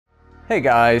Hey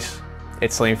guys,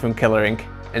 it's Liam from Killer Inc.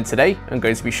 and today I'm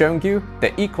going to be showing you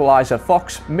the Equaliser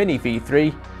Fox Mini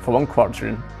V3 from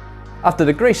KWADRON. After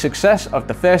the great success of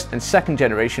the first and second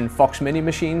generation Fox Mini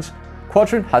machines,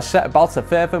 KWADRON has set about to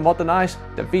further modernise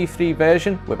the V3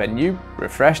 version with a new,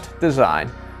 refreshed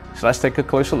design. So let's take a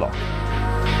closer look.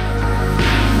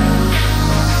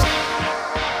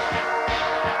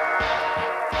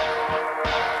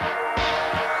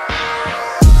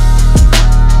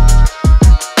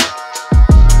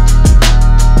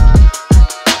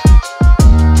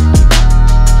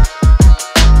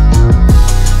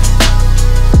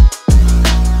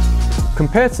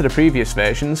 Compared to the previous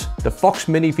versions, the Fox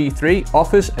Mini V3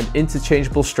 offers an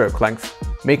interchangeable stroke length,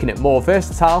 making it more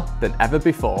versatile than ever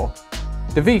before.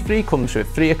 The V3 comes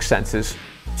with 3 accenters,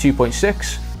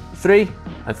 2.6, 3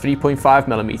 and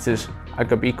 3.5mm, and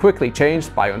can be quickly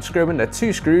changed by unscrewing the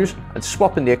 2 screws and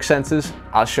swapping the accenters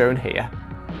as shown here.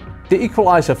 The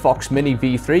Equaliser Fox Mini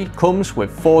V3 comes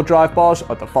with 4 drive bars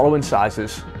of the following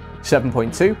sizes: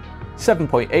 7.2,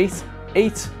 7.8,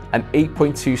 8 and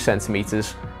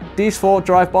 8.2cm. These 4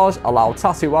 drive bars allow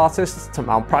tattoo artists to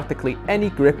mount practically any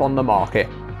grip on the market,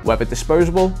 whether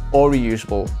disposable or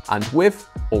reusable, and with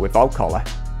or without collar.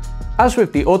 As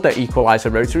with the other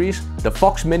Equaliser rotaries, the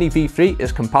Fox Mini V3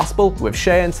 is compatible with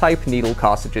Cheyenne type needle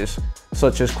cartridges,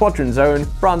 such as KWADRON's own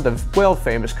brand of world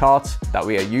famous carts that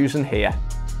we are using here.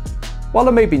 While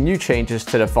there may be new changes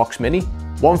to the Fox Mini,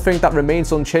 one thing that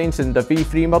remains unchanged in the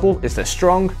V3 model is the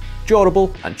strong,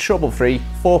 durable and trouble-free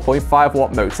 4.5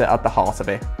 watt motor at the heart of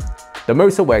it. The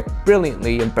motor worked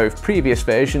brilliantly in both previous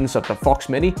versions of the Fox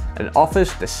Mini and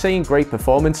offers the same great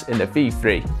performance in the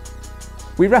V3.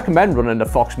 We recommend running the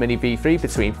Fox Mini V3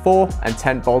 between 4 and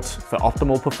 10 volts for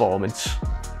optimal performance.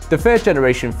 The third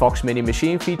generation Fox Mini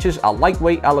machine features a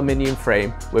lightweight aluminium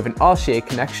frame with an RCA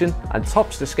connection and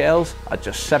tops the scales at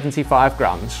just 75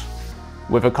 grams.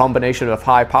 With a combination of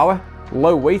high power,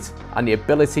 low weight and the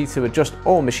ability to adjust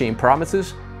all machine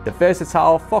parameters, the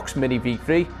versatile Fox Mini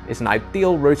V3 is an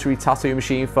ideal rotary tattoo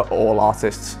machine for all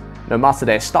artists, no matter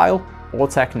their style or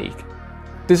technique.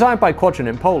 Designed by KWADRON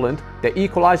in Poland, the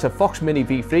Equaliser Fox Mini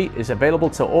V3 is available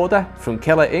to order from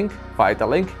Killer Inc. via the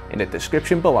link in the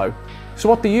description below. So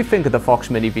what do you think of the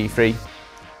Fox Mini V3?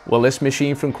 Will this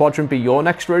machine from KWADRON be your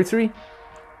next rotary?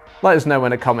 Let us know in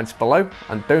the comments below,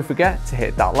 and don't forget to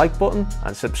hit that like button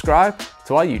and subscribe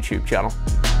to our YouTube channel.